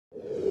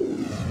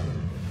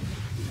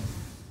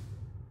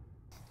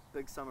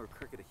big summer of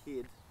cricket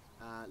ahead.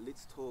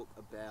 Let's talk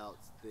about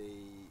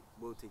the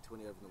World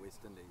T20 over in the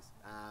West Indies.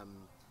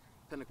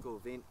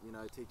 Pinnacle event, you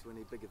know,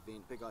 T20, big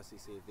event, big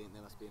ICC event.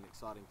 That must be an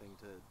exciting thing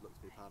to look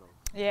to be part of.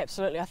 Yeah,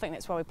 absolutely. I think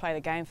that's why we play the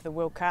game, for the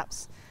World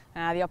Cups.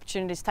 The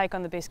opportunity to take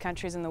on the best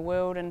countries in the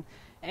world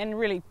and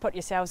really put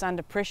yourselves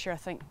under pressure. I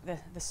think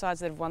the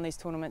sides that have won these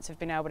tournaments have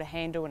been able to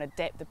handle and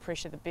adapt the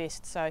pressure the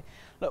best. So,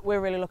 look, we're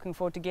really looking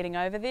forward to getting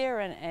over there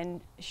and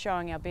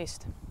showing our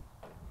best.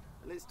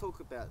 Let's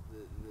talk about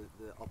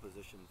the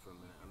opposition for a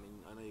minute. I mean,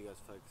 I know you guys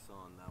focus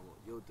on what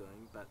you're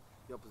doing, but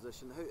the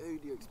opposition, who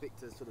do you expect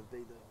to sort of be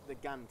the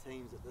gun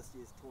teams at this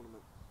year's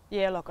tournament?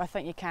 Yeah, look, I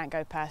think you can't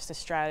go past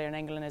Australia and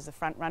England as the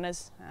front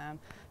runners.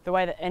 The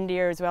way that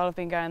India as well have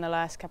been going the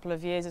last couple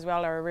of years as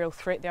well are a real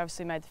threat. They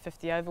obviously made the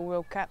 50 over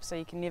World Cup, so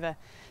you can never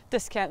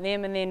discount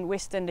them. And then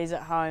West Indies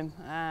at home.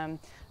 I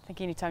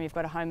think anytime you've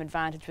got a home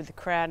advantage with the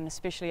crowd, and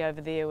especially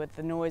over there with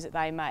the noise that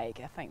they make,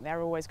 I think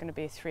they're always going to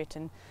be a threat.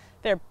 And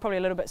they're probably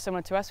a little bit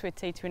similar to us, where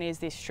T20 is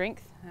their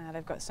strength.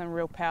 They've got some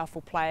real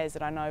powerful players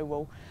that I know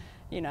will,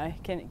 you know,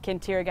 can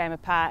tear a game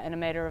apart in a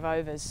matter of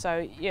overs.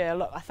 So yeah,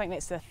 look, I think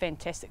that's the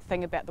fantastic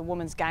thing about the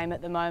women's game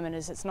at the moment,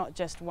 is it's not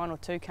just one or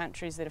two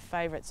countries that are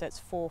favourites. It's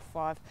 4,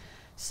 5,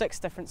 6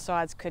 different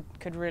sides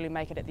could really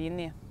make it at the end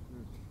there.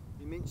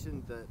 You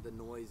mentioned the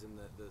noise and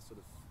the sort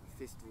of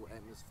festival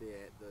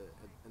atmosphere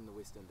in the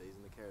West Indies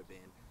and the Caribbean.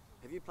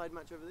 Have you played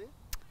much over there?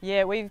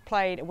 Yeah, we've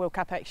played a World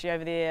Cup actually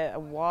over there a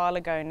while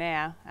ago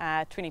now,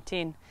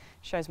 2010.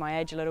 Shows my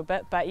age a little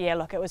bit, but yeah,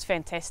 look, it was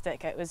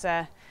fantastic. It was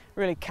a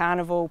really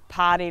carnival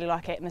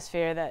party-like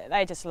atmosphere. That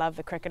they just love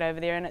the cricket over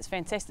there, and it's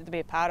fantastic to be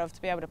a part of,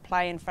 to be able to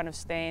play in front of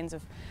stands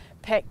of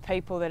packed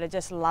people that are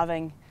just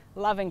loving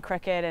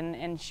cricket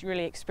and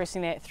really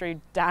expressing that through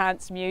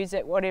dance,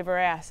 music, whatever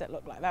else. It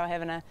looked like they were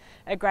having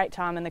a great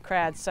time in the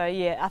crowd. So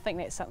yeah, I think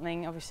that's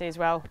something obviously as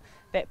well,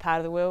 that part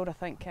of the world. I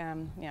think you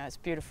know, it's a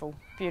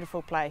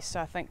beautiful place. So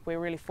I think we're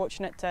really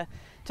fortunate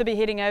to be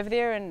heading over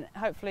there and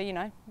hopefully, you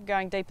know,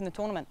 going deep in the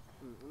tournament.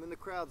 And when the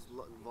crowd's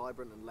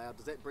vibrant and loud,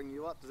 does that bring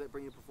you up? Does that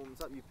bring your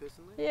performance up, you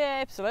personally? Yeah,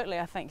 absolutely.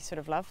 I think you sort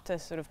of love to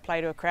sort of play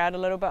to a crowd a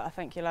little bit. I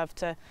think you love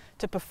to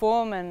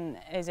perform, and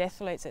as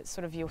athletes, it's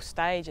sort of your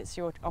stage. It's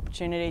your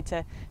opportunity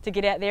to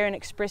get out there and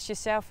express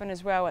yourself, and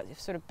as well, it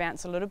sort of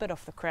bounce a little bit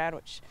off the crowd,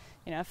 which,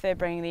 you know, if they're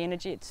bringing the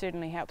energy, it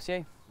certainly helps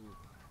you.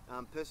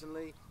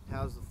 Personally,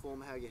 how's the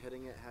form? How are you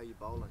hitting it? How are you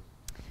bowling?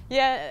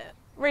 Yeah,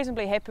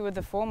 reasonably happy with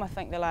the form. I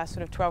think the last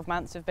sort of 12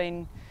 months have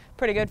been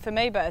pretty good for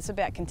me, but it's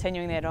about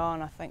continuing that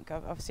on. I think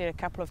I've said a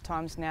couple of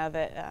times now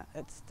that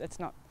it's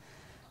not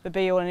the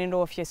be all and end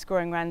all if you're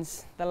scoring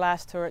runs the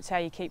last tour. It's how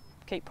you keep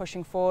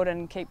pushing forward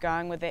and keep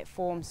going with that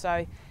form.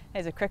 So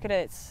as a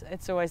cricketer,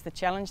 it's always the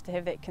challenge to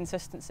have that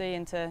consistency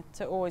and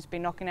to always be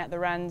knocking out the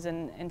runs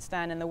and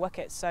staying in the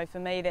wickets. So for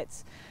me,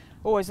 that's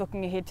always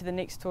looking ahead to the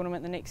next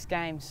tournament, the next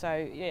game.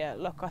 So yeah,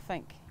 look, I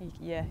think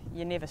you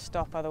never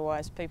stop,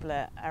 otherwise people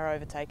are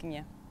overtaking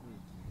you.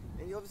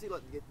 And you obviously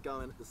like to get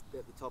going at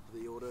the top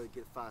of the order,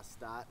 get a fast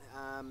start.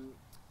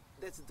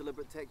 That's a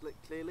deliberate tactic,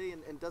 clearly,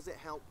 and does it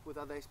help with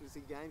other aspects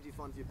of the game? Do you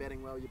find if you're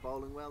batting well, you're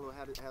bowling well, or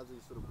how does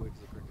it sort of work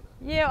as a cricketer?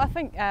 Yeah, I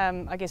think,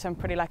 I guess I'm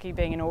pretty lucky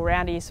being an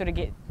all-rounder. You sort of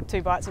get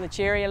 2 bites of the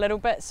cherry a little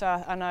bit,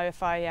 so I know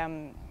if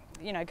I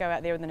you know, go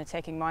out there with an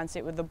attacking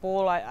mindset with the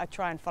ball, I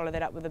try and follow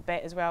that up with the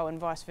bat as well, and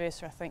vice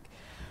versa. I think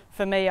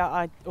for me,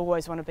 I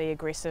always want to be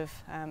aggressive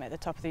at the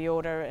top of the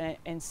order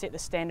and set the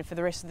standard for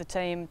the rest of the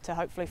team to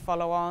hopefully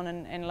follow on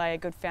and lay a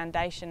good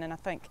foundation. And I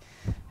think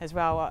as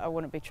well, I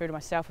wouldn't be true to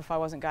myself if I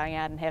wasn't going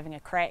out and having a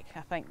crack.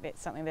 I think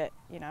that's something that,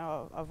 you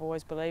know, I've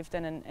always believed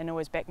in and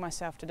always backed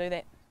myself to do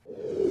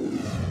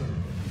that.